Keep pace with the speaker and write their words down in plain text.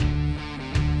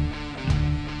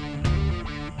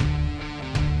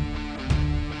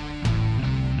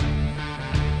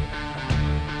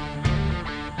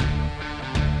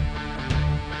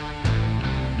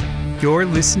You're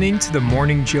listening to the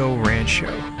Morning Joe Ranch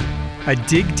Show, a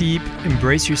dig deep,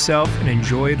 embrace yourself, and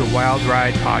enjoy the wild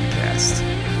ride podcast.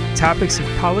 Topics of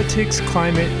politics,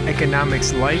 climate,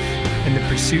 economics, life, and the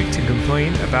pursuit to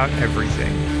complain about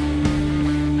everything.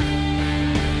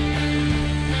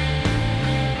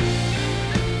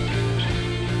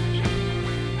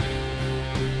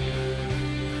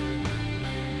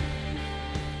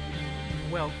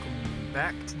 Welcome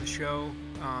back to the show.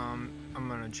 I'm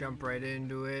going to jump right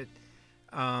into it.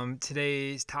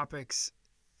 Today's topics: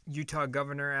 Utah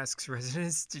governor asks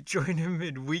residents to join him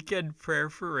in weekend prayer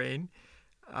for rain.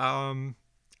 I'm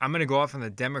going to go off on the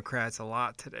Democrats a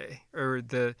lot today, or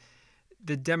the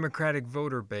Democratic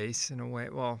voter base in a way.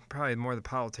 Well, probably more the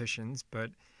politicians,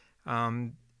 but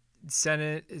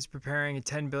Senate is preparing a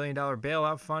 $10 billion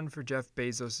bailout fund for Jeff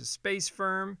Bezos' space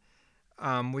firm,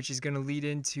 which is going to lead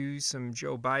into some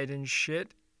Joe Biden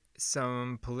shit,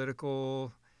 some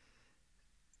political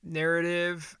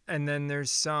narrative, and then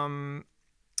there's some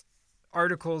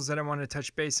articles that I want to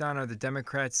touch base on. Are the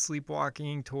Democrats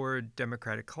sleepwalking toward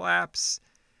Democratic collapse?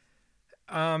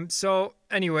 So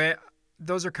anyway,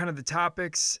 those are kind of the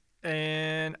topics,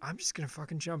 and I'm just going to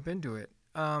fucking jump into it.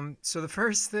 So the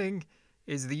first thing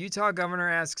is the Utah governor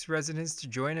asks residents to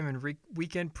join him in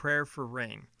weekend prayer for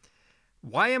rain.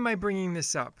 Why am I bringing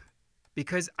this up?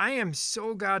 Because I am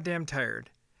so goddamn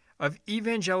tired of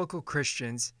evangelical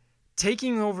Christians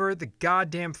taking over the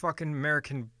goddamn fucking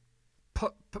American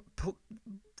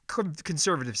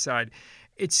conservative side.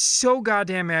 It's so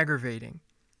goddamn aggravating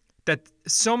that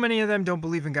so many of them don't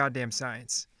believe in goddamn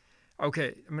science. Okay,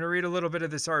 I'm going to read a little bit of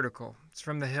this article. It's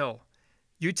from The Hill.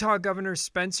 Utah Governor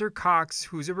Spencer Cox,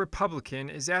 who's a Republican,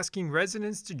 is asking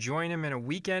residents to join him in a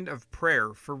weekend of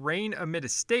prayer for rain amid a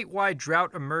statewide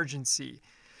drought emergency.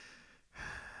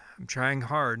 I'm trying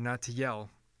hard not to yell.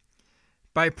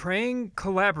 By praying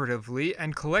collaboratively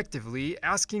and collectively,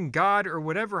 asking God or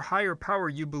whatever higher power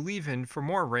you believe in for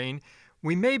more rain,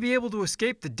 we may be able to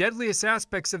escape the deadliest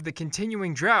aspects of the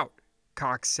continuing drought,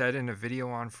 Cox said in a video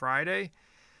on Friday.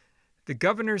 The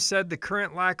governor said the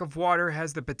current lack of water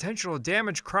has the potential to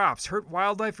damage crops, hurt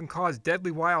wildlife, and cause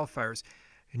deadly wildfires.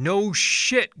 No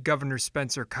shit, Governor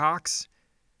Spencer Cox.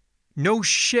 No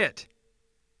shit.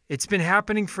 It's been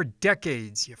happening for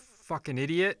decades, you fucking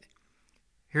idiot.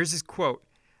 Here's his quote.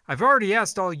 I've already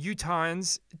asked all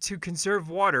Utahns to conserve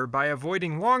water by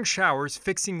avoiding long showers,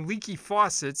 fixing leaky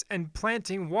faucets, and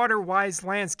planting water-wise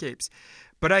landscapes.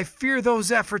 But I fear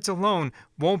those efforts alone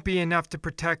won't be enough to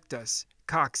protect us,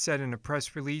 Cox said in a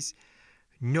press release.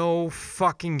 No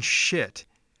fucking shit.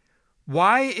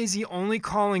 Why is he only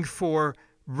calling for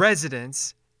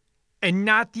residents and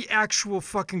not the actual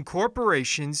fucking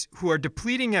corporations who are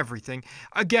depleting everything?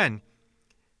 Again,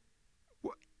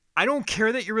 I don't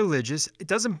care that you're religious. It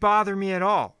doesn't bother me at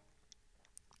all.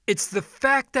 It's the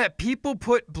fact that people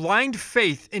put blind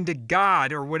faith into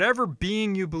God or whatever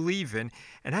being you believe in,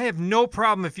 and I have no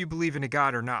problem if you believe in a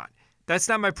God or not. That's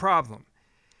not my problem.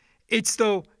 It's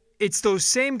those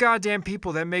same goddamn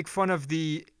people that make fun of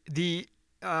the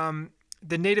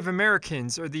Native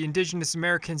Americans or the indigenous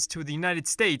Americans to the United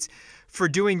States for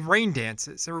doing rain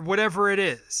dances or whatever it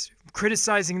is,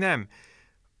 criticizing them.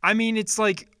 I mean, it's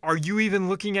like, are you even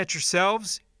looking at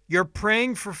yourselves? You're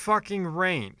praying for fucking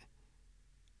rain.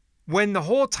 When the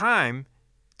whole time,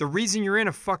 the reason you're in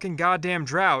a fucking goddamn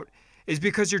drought is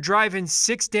because you're driving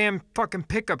 6 damn fucking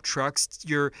pickup trucks,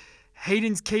 your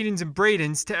Haydens, Cadens, and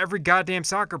Bradens to every goddamn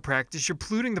soccer practice. You're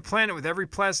polluting the planet with every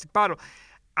plastic bottle.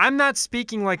 I'm not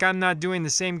speaking like I'm not doing the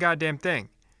same goddamn thing.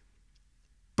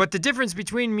 But the difference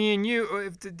between me and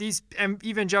you, these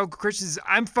evangelical Christians,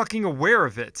 I'm fucking aware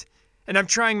of it. And I'm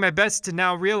trying my best to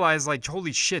now realize, like,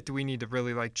 holy shit, do we need to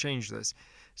really, like, change this?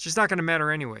 It's just not going to matter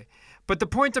anyway. But the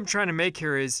point I'm trying to make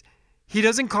here is he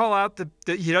doesn't call out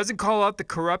the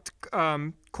corrupt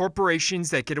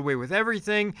corporations that get away with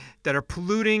everything, that are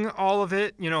polluting all of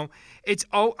it. You know,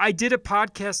 I did a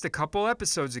podcast a couple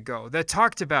episodes ago that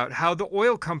talked about how the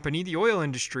oil company, the oil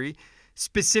industry,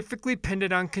 specifically pinned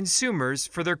it on consumers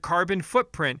for their carbon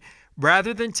footprint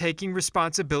rather than taking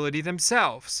responsibility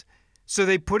themselves. So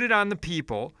they put it on the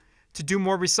people to do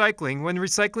more recycling when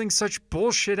recycling's such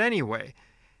bullshit anyway.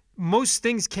 Most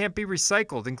things can't be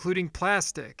recycled, including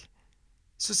plastic.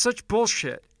 So such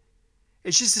bullshit.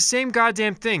 It's just the same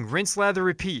goddamn thing. Rinse, lather,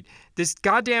 repeat. This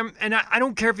goddamn, and I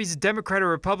don't care if he's a Democrat or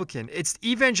Republican. It's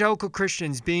evangelical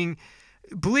Christians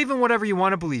believe in whatever you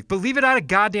want to believe. Believe it out of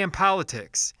goddamn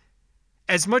politics.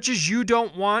 As much as you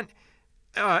don't want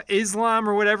Islam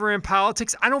or whatever in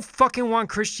politics, I don't fucking want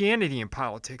Christianity in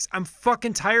politics. I'm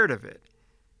fucking tired of it.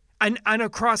 And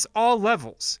across all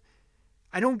levels.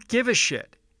 I don't give a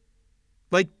shit.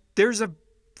 Like, there's a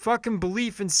fucking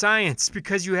belief in science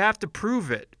because you have to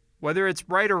prove it, whether it's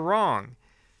right or wrong.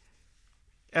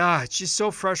 It's just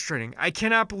so frustrating. I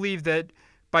cannot believe that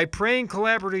by praying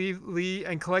collaboratively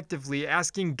and collectively,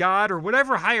 asking God or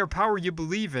whatever higher power you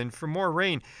believe in for more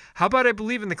rain. How about I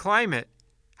believe in the climate?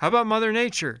 How about Mother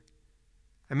Nature?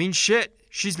 I mean, shit.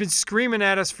 She's been screaming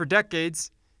at us for decades.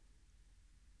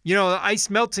 You know, the ice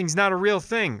melting's not a real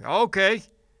thing. Okay.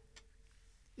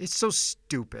 It's so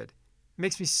stupid. It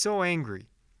makes me so angry.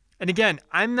 And again,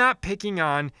 I'm not picking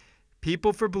on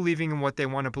people for believing in what they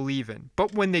want to believe in.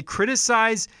 But when they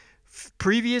criticize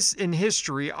previous in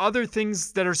history, other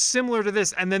things that are similar to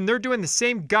this, and then they're doing the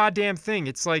same goddamn thing,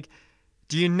 it's like,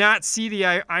 do you not see the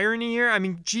irony here? I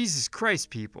mean, Jesus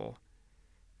Christ, people.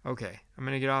 Okay, I'm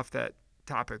going to get off that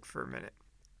topic for a minute.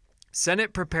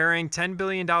 Senate preparing $10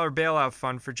 billion bailout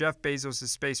fund for Jeff Bezos'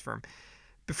 space firm.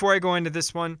 Before I go into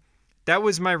this one, that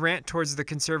was my rant towards the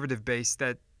conservative base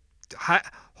that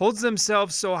holds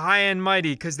themselves so high and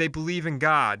mighty because they believe in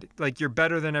God, like you're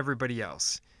better than everybody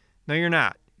else. No, you're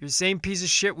not. You're the same piece of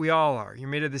shit we all are. You're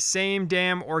made of the same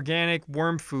damn organic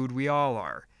worm food we all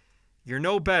are. You're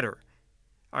no better.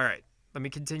 All right, let me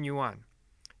continue on.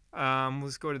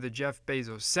 Let's go to the Jeff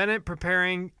Bezos. Senate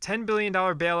preparing $10 billion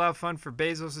bailout fund for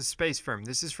Bezos' space firm.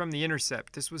 This is from The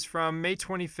Intercept. This was from May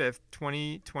 25th,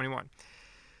 2021.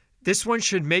 This one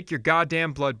should make your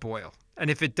goddamn blood boil. And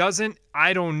if it doesn't,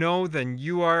 I don't know, then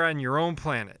you are on your own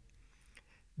planet.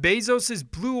 Bezos'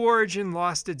 Blue Origin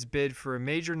lost its bid for a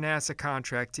major NASA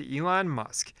contract to Elon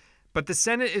Musk, but the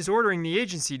Senate is ordering the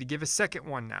agency to give a second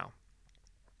one now.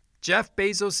 Jeff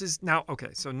Bezos is now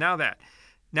that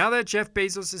Jeff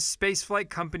Bezos' spaceflight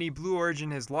company Blue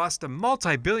Origin has lost a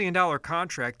multi-billion-dollar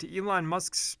contract to Elon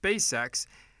Musk's SpaceX,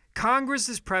 Congress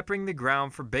is prepping the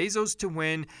ground for Bezos to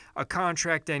win a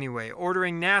contract anyway,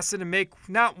 ordering NASA to make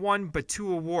not one but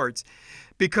 2 awards,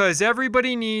 because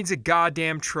everybody needs a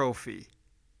goddamn trophy,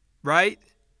 right?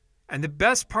 And the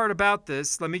best part about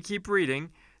this, let me keep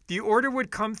reading, the order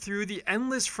would come through the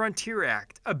Endless Frontier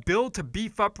Act, a bill to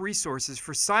beef up resources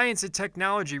for science and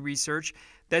technology research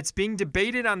that's being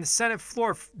debated on the Senate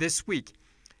floor this week.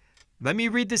 Let me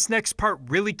read this next part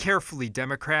really carefully,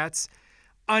 Democrats.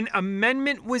 An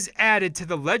amendment was added to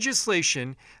the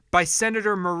legislation by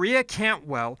Senator Maria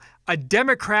Cantwell, a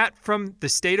Democrat from the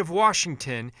state of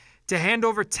Washington, to hand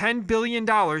over $10 billion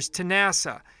to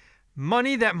NASA,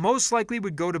 money that most likely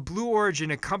would go to Blue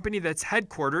Origin, a company that's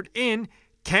headquartered in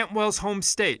Cantwell's home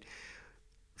state.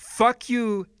 Fuck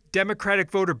you,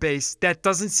 Democratic voter base that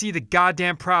doesn't see the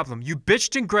goddamn problem. You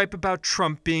bitched and gripe about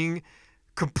Trump being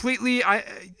completely...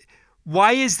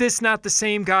 why is this not the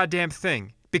same goddamn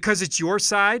thing? Because it's your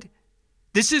side?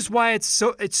 This is why it's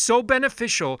so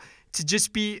beneficial to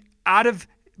just be out of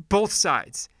both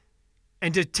sides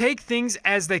and to take things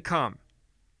as they come.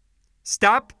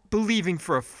 Stop believing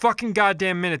for a fucking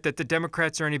goddamn minute that the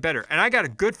Democrats are any better. And I got a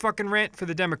good fucking rant for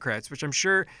the Democrats, which I'm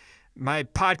sure my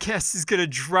podcast is going to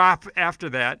drop after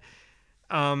that.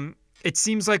 It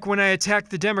seems like when I attack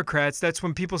the Democrats, that's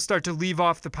when people start to leave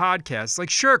off the podcast. Like,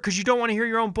 sure, because you don't want to hear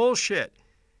your own bullshit.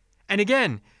 And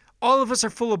again, all of us are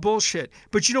full of bullshit,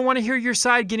 but you don't want to hear your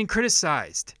side getting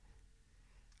criticized.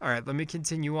 All right, let me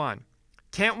continue on.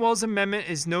 Cantwell's amendment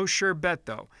is no sure bet,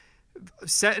 though.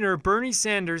 Senator Bernie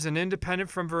Sanders, an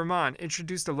independent from Vermont,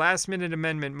 introduced a last-minute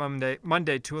amendment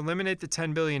Monday to eliminate the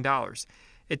 $10 billion.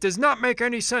 It does not make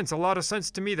any sense, a lot of sense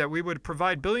to me, that we would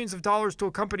provide billions of dollars to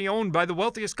a company owned by the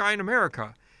wealthiest guy in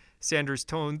America, Sanders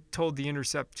told The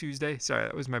Intercept Tuesday. Sorry,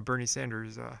 that was my Bernie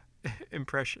Sanders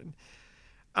impression.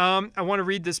 I want to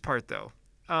read this part, though,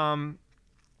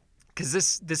 because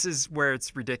this is where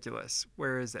it's ridiculous.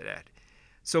 Where is it at?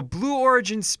 So Blue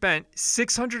Origin spent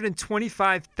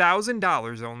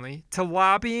 $625,000 only to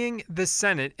lobbying the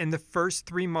Senate in the first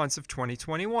 3 months of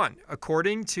 2021,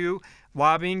 according to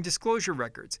lobbying disclosure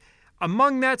records.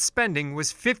 Among that spending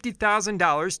was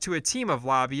 $50,000 to a team of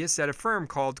lobbyists at a firm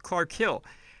called Clark Hill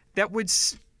that would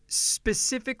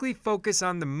specifically focus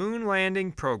on the moon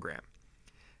landing program.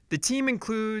 The team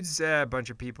includes a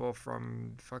bunch of people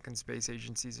from fucking space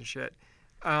agencies and shit.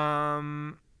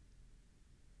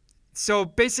 So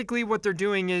basically what they're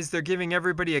doing is they're giving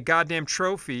everybody a goddamn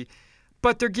trophy,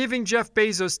 but they're giving Jeff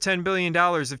Bezos $10 billion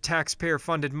of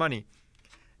taxpayer-funded money.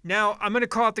 Now, I'm going to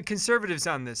call out the conservatives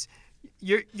on this.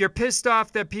 You're pissed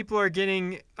off that people are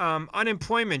getting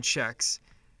unemployment checks.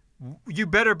 You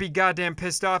better be goddamn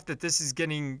pissed off that this is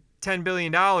getting $10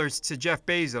 billion to Jeff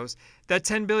Bezos. That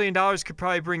 $10 billion could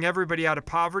probably bring everybody out of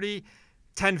poverty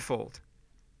tenfold.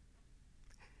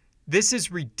 This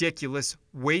is ridiculous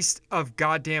waste of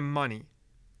goddamn money.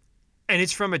 And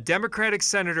it's from a Democratic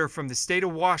senator from the state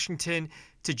of Washington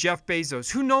to Jeff Bezos,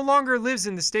 who no longer lives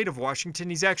in the state of Washington.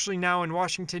 He's actually now in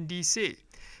Washington, D.C.,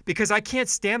 because I can't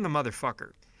stand the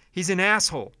motherfucker. He's an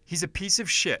asshole. He's a piece of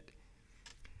shit.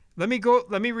 Let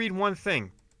me read one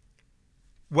thing.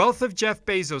 Wealth of Jeff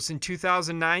Bezos in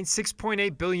 2009,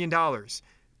 $6.8 billion.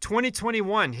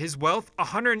 2021, his wealth,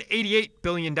 $188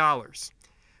 billion.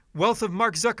 Wealth of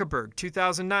Mark Zuckerberg,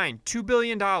 2009, $2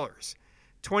 billion.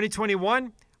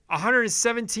 2021,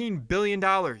 $117 billion.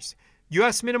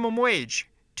 U.S. minimum wage,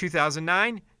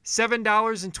 2009,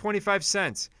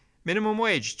 $7.25. Minimum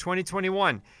wage,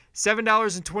 2021,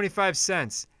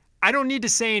 $7.25. I don't need to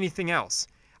say anything else.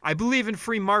 I believe in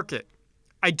free market.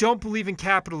 I don't believe in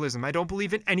capitalism. I don't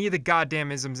believe in any of the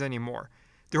goddamn isms anymore.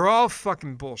 They're all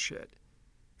fucking bullshit.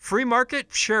 Free market?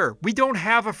 Sure. We don't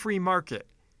have a free market.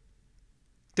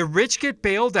 The rich get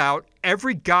bailed out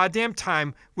every goddamn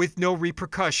time with no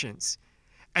repercussions.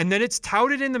 And then it's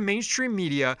touted in the mainstream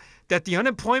media that the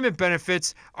unemployment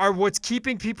benefits are what's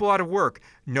keeping people out of work.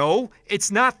 No,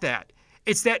 it's not that.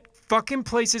 It's that fucking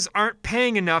places aren't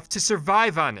paying enough to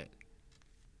survive on it.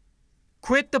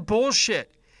 Quit the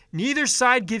bullshit. Neither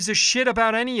side gives a shit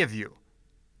about any of you.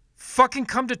 Fucking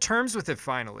come to terms with it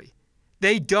finally.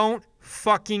 They don't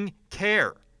fucking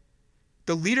care.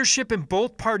 The leadership in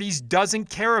both parties doesn't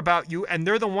care about you, and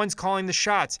they're the ones calling the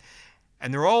shots.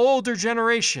 And they're all older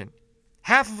generation.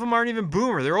 Half of them aren't even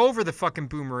boomer. They're over the fucking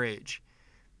boomer age.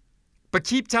 But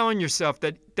keep telling yourself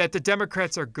that the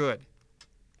Democrats are good.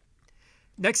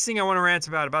 Next thing I want to rant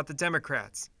about the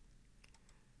Democrats.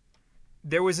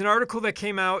 There was an article that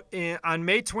came out on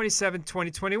May 27,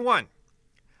 2021.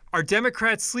 Are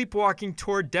Democrats sleepwalking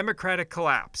toward Democratic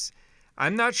collapse?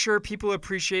 I'm not sure people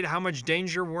appreciate how much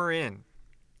danger we're in.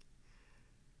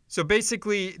 So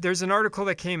basically, there's an article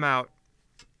that came out.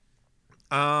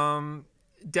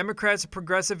 Democrats and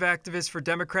progressive activists for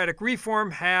democratic reform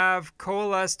have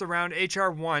coalesced around H.R.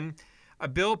 1, a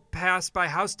bill passed by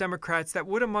House Democrats that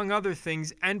would, among other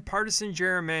things, end partisan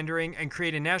gerrymandering and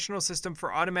create a national system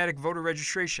for automatic voter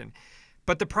registration.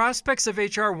 But the prospects of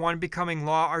H.R. 1 becoming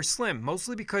law are slim,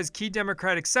 mostly because key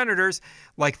Democratic senators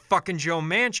like fucking Joe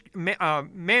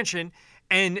Manchin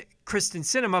and Kristen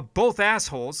Sinema, both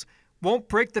assholes, won't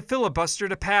break the filibuster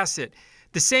to pass it.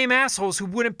 The same assholes who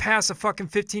wouldn't pass a fucking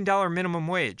 $15 minimum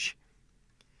wage.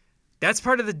 That's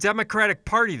part of the Democratic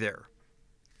Party there.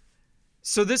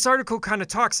 So this article kind of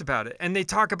talks about it. And they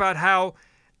talk about how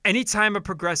anytime a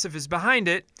progressive is behind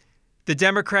it, the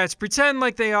Democrats pretend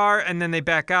like they are and then they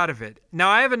back out of it. Now,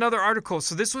 I have another article.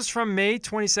 So this was from May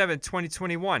 27,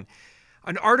 2021.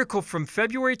 An article from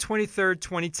February 23,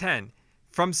 2010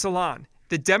 from Salon.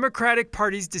 The Democratic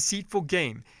Party's deceitful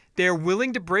game. They are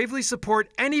willing to bravely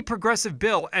support any progressive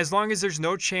bill as long as there's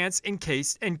no chance in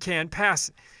case and can pass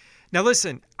it. Now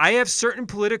listen, I have certain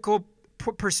political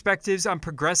perspectives on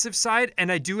progressive side, and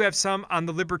I do have some on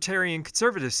the libertarian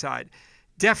conservative side.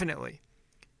 Definitely.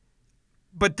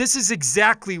 But this is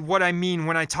exactly what I mean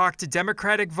when I talk to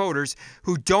Democratic voters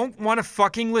who don't want to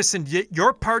fucking listen.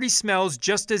 Your party smells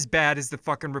just as bad as the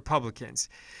fucking Republicans.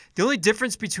 The only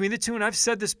difference between the two, and I've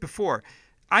said this before,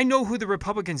 I know who the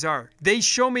Republicans are. They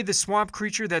show me the swamp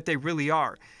creature that they really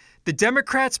are. The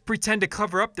Democrats pretend to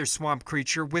cover up their swamp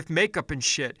creature with makeup and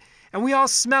shit. And we all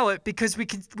smell it because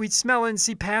we smell it and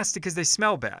see past it because they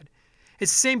smell bad.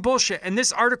 It's the same bullshit. And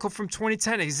this article from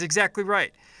 2010 is exactly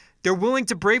right. They're willing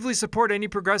to bravely support any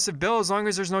progressive bill as long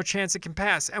as there's no chance it can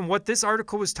pass. And what this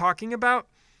article was talking about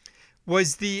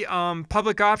was the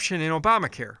public option in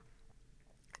Obamacare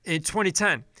in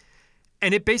 2010.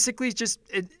 And it basically just,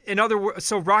 in other words,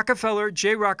 so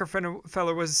Jay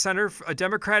Rockefeller was a senator, a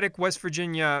Democratic West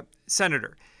Virginia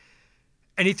senator.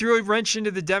 And he threw a wrench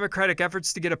into the Democratic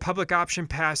efforts to get a public option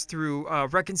passed through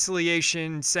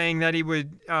reconciliation, saying that he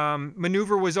would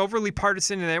maneuver was overly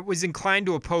partisan and that was inclined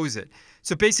to oppose it.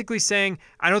 So basically saying,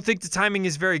 I don't think the timing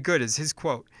is very good, is his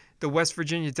quote. The West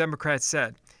Virginia Democrat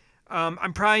said, I'm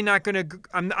not going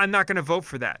to vote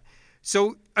for that.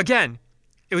 So again,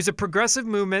 it was a progressive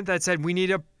movement that said we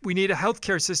need a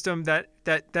healthcare system that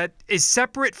is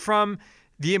separate from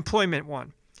the employment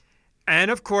one. And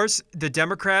of course, the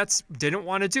Democrats didn't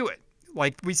want to do it.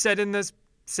 Like we said in this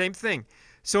same thing.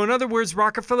 So in other words,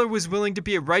 Rockefeller was willing to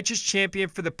be a righteous champion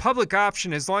for the public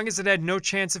option as long as it had no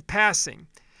chance of passing.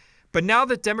 But now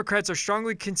that Democrats are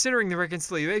strongly considering the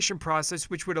reconciliation process,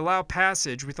 which would allow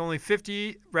passage with only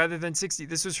 50 rather than 60,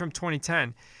 this was from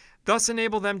 2010, thus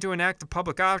enable them to enact the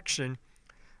public option,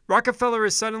 Rockefeller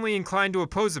is suddenly inclined to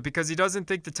oppose it because he doesn't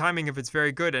think the timing of it's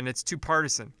very good and it's too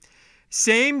partisan.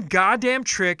 Same goddamn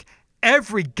trick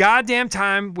every goddamn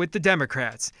time with the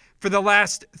Democrats. For the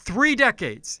last 3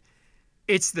 decades,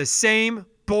 it's the same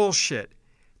bullshit.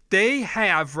 They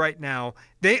have right now,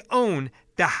 they own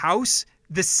the House,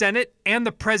 the Senate, and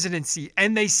the presidency,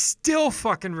 and they still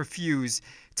fucking refuse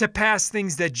to pass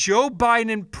things that Joe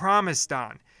Biden promised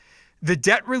on. The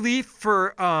debt relief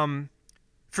for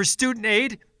student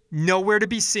aid, nowhere to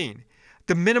be seen.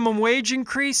 The minimum wage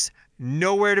increase,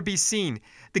 nowhere to be seen.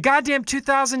 The goddamn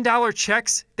 $2,000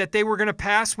 checks that they were going to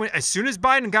pass as soon as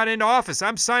Biden got into office,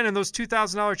 I'm signing those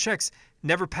 $2,000 checks,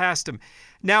 never passed them.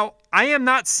 Now, I am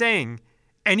not saying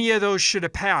any of those should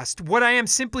have passed. What I am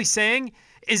simply saying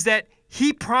is that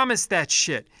he promised that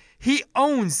shit. He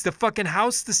owns the fucking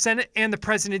House, the Senate, and the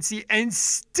presidency, and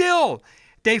still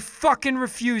they fucking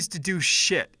refuse to do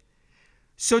shit.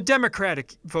 So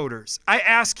Democratic voters, I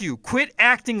ask you, quit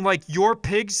acting like your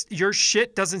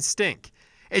shit doesn't stink.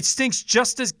 It stinks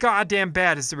just as goddamn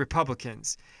bad as the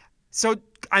Republicans. So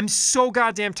I'm so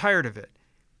goddamn tired of it.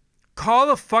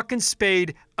 Call a fucking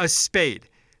spade a spade.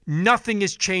 Nothing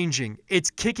is changing. It's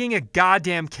kicking a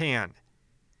goddamn can.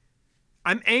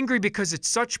 I'm angry because it's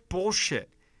such bullshit.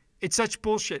 It's such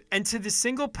bullshit. And to the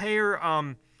single payer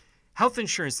health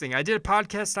insurance thing, I did a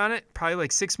podcast on it probably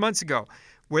like 6 months ago,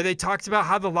 where they talked about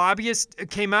how the lobbyist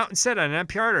came out and said on an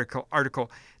NPR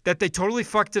article that they totally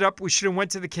fucked it up. We should have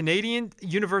went to the Canadian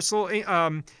universal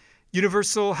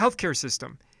healthcare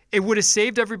system. It would have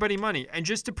saved everybody money. And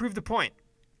just to prove the point,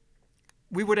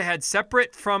 we would have had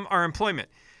separate from our employment.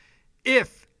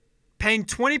 If paying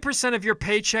 20% of your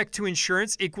paycheck to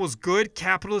insurance equals good,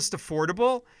 capitalist,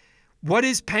 affordable, what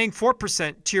is paying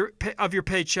 4% of your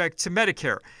paycheck to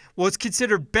Medicare? Well, it's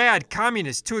considered bad,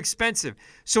 communist, too expensive.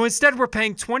 So instead, we're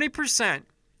paying 20%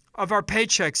 of our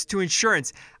paychecks to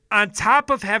insurance on top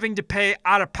of having to pay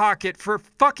out of pocket for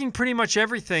fucking pretty much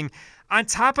everything, on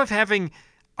top of having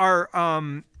our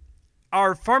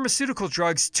pharmaceutical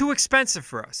drugs too expensive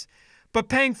for us. But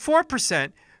paying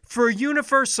 4% for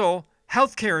universal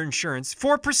healthcare insurance,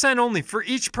 4% only for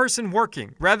each person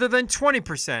working, rather than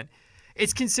 20%,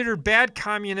 it's considered bad,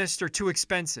 communist, or too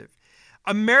expensive.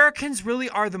 Americans really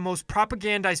are the most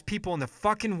propagandized people in the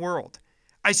fucking world.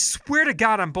 I swear to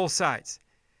God, on both sides.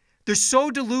 They're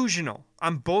so delusional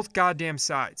on both goddamn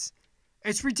sides.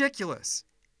 It's ridiculous.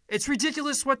 It's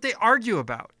ridiculous what they argue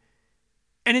about.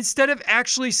 And instead of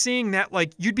actually seeing that,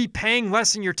 like, you'd be paying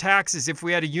less in your taxes if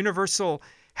we had a universal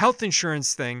health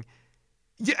insurance thing,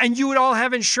 and you would all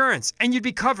have insurance, and you'd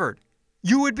be covered.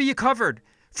 You would be covered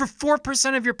for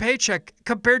 4% of your paycheck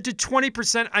compared to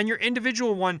 20% on your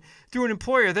individual one through an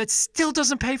employer that still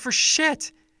doesn't pay for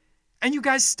shit. And you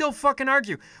guys still fucking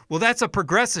argue. Well, that's a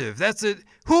progressive.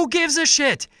 Who gives a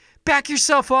shit? Back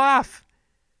yourself off.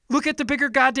 Look at the bigger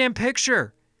goddamn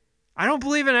picture. I don't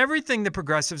believe in everything the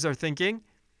progressives are thinking.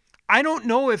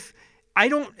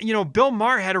 Bill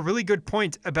Maher had a really good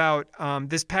point about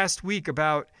this past week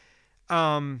about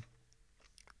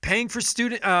paying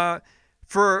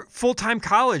for full-time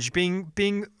college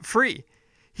being free.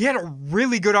 He had a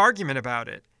really good argument about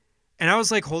it. And I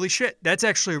was like, holy shit, that's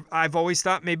actually, I've always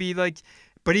thought maybe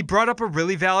but he brought up a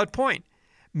really valid point.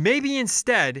 Maybe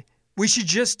instead, we should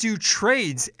just do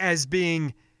trades as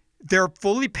being, they're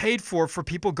fully paid for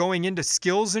people going into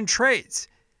skills and trades.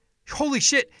 Holy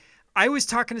shit. I was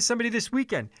talking to somebody this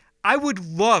weekend. I would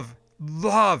love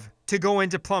to go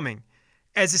into plumbing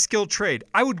as a skilled trade.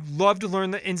 I would love to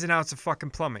learn the ins and outs of fucking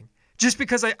plumbing just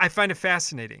because I find it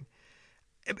fascinating.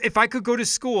 If I could go to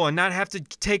school and not have to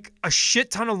take a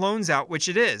shit ton of loans out, which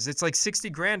it's like 60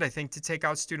 grand, I think, to take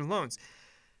out student loans.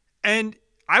 And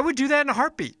I would do that in a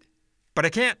heartbeat, but I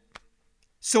can't.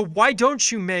 So why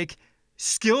don't you make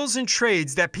skills and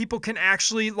trades that people can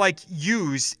actually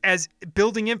use as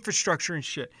building infrastructure and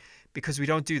shit? Because we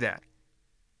don't do that.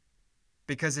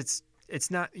 Because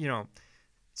it's not,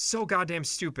 so goddamn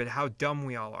stupid how dumb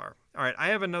we all are. All right, I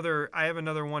have another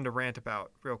one to rant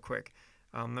about real quick.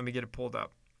 Let me get it pulled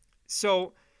up.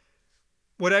 So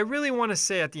what I really want to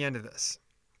say at the end of this,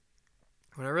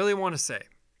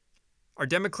 are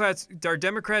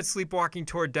Democrats sleepwalking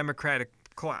toward Democratic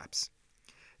collapse.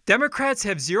 Democrats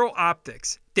have zero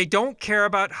optics. They don't care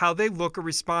about how they look or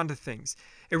respond to things.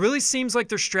 It really seems like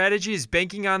their strategy is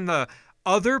banking on the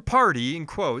other party, in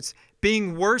quotes,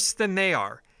 being worse than they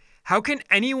are. How can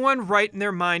anyone right in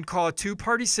their mind call a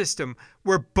two-party system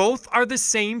where both are the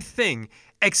same thing,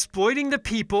 exploiting the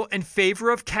people in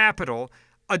favor of capital,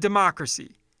 a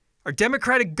democracy? Our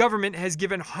democratic government has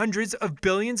given hundreds of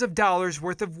billions of dollars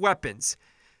worth of weapons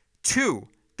to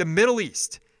the Middle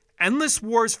East. Endless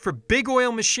wars for big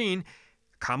oil machine.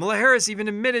 Kamala Harris even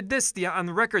admitted this on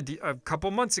the record a couple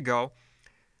months ago.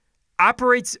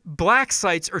 Operates black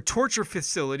sites or torture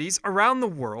facilities around the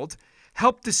world.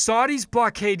 Helped the Saudis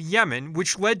blockade Yemen,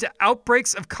 which led to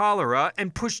outbreaks of cholera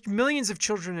and pushed millions of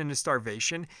children into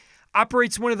starvation,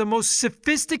 operates one of the most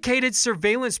sophisticated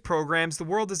surveillance programs the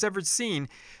world has ever seen.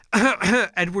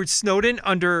 Edward Snowden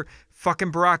under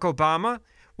fucking Barack Obama,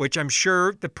 which I'm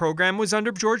sure the program was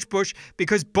under George Bush,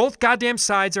 because both goddamn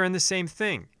sides are in the same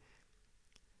thing.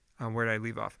 Where did I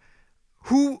leave off?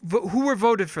 Who were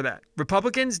voted for that?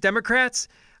 Republicans? Democrats?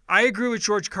 I agree with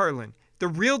George Carlin. The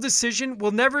real decision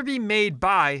will never be made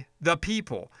by the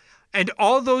people. And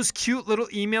all those cute little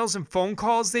emails and phone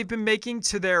calls they've been making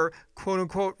to their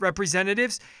quote-unquote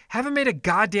representatives haven't made a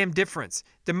goddamn difference.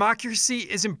 Democracy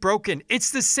isn't broken.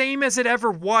 It's the same as it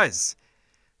ever was.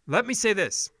 Let me say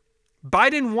this.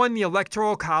 Biden won the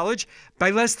Electoral College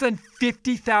by less than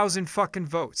 50,000 fucking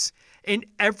votes. In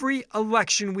every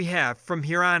election we have from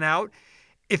here on out,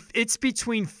 if it's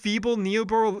between feeble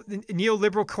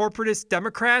neoliberal corporatist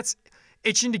Democrats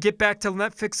itching to get back to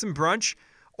Netflix and brunch,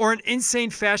 or an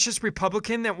insane fascist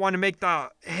Republican that want to make the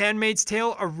Handmaid's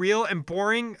Tale a real and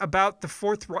boring about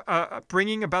the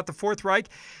bringing about the Fourth Reich,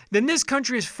 then this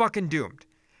country is fucking doomed.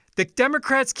 The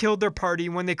Democrats killed their party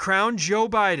when they crowned Joe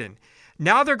Biden.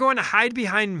 Now they're going to hide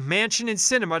behind Manchin and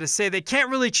Sinema to say they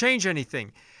can't really change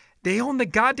anything. They own the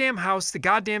goddamn House, the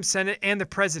goddamn Senate, and the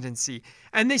presidency,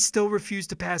 and they still refuse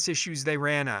to pass issues they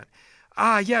ran on.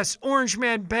 Ah, yes, Orange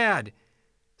Man bad.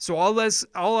 So all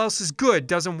else is good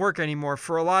doesn't work anymore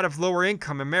for a lot of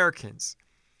lower-income Americans.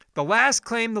 The last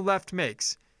claim the left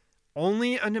makes,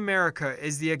 only in America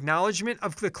is the acknowledgement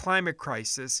of the climate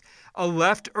crisis a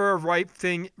left or a right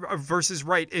thing versus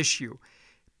right issue.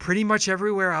 Pretty much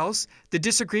everywhere else, the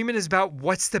disagreement is about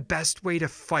what's the best way to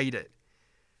fight it.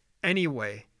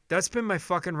 Anyway, that's been my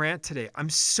fucking rant today.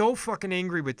 I'm so fucking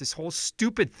angry with this whole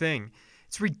stupid thing.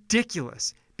 It's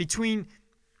ridiculous. Between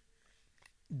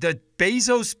the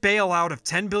Bezos bailout of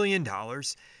 $10 billion,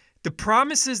 the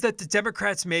promises that the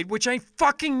Democrats made, which I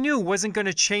fucking knew wasn't going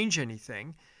to change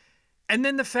anything, and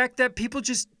then the fact that people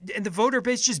and the voter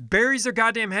base just buries their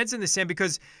goddamn heads in the sand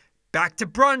because back to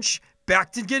brunch,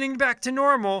 back to getting back to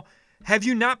normal. Have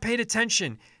you not paid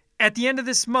attention? At the end of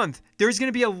this month, there's going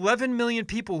to be 11 million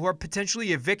people who are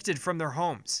potentially evicted from their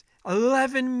homes.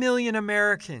 11 million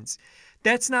Americans.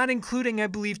 That's not including, I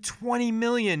believe, 20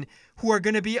 million who are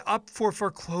going to be up for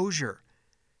foreclosure.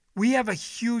 We have a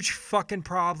huge fucking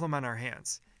problem on our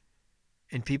hands.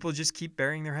 And people just keep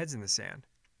burying their heads in the sand.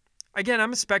 Again,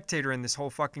 I'm a spectator in this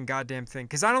whole fucking goddamn thing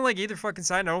because I don't like either fucking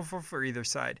side. I don't vote for either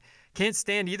side. Can't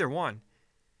stand either one.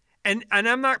 And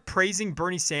I'm not praising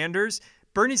Bernie Sanders.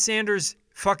 Bernie Sanders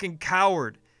fucking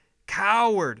coward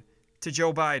to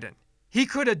Joe Biden. He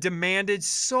could have demanded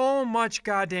so much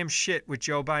goddamn shit with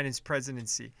Joe Biden's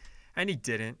presidency, and he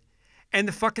didn't. And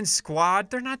the fucking squad,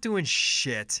 they're not doing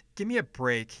shit. Give me a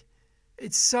break.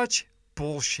 It's such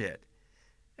bullshit.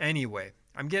 Anyway,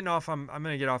 I'm going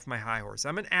to get off my high horse.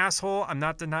 I'm an asshole. I'm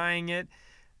not denying it.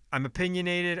 I'm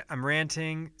opinionated. I'm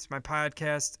ranting. It's my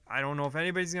podcast. I don't know if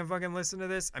anybody's going to fucking listen to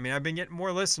this. I mean, I've been getting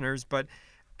more listeners,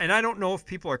 and I don't know if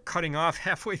people are cutting off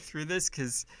halfway through this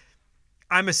because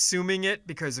I'm assuming it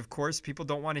because, of course, people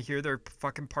don't want to hear their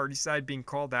fucking party side being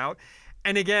called out.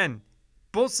 And again,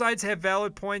 both sides have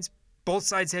valid points. Both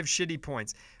sides have shitty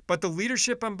points. But the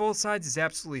leadership on both sides is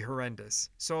absolutely horrendous.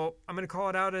 So I'm going to call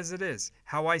it out as it is,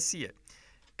 how I see it.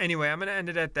 Anyway, I'm going to end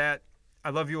it at that. I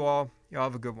love you all. Y'all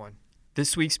have a good one.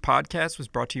 This week's podcast was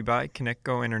brought to you by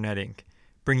ConnectGo Internet Inc.,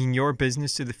 bringing your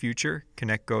business to the future,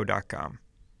 connectgo.com.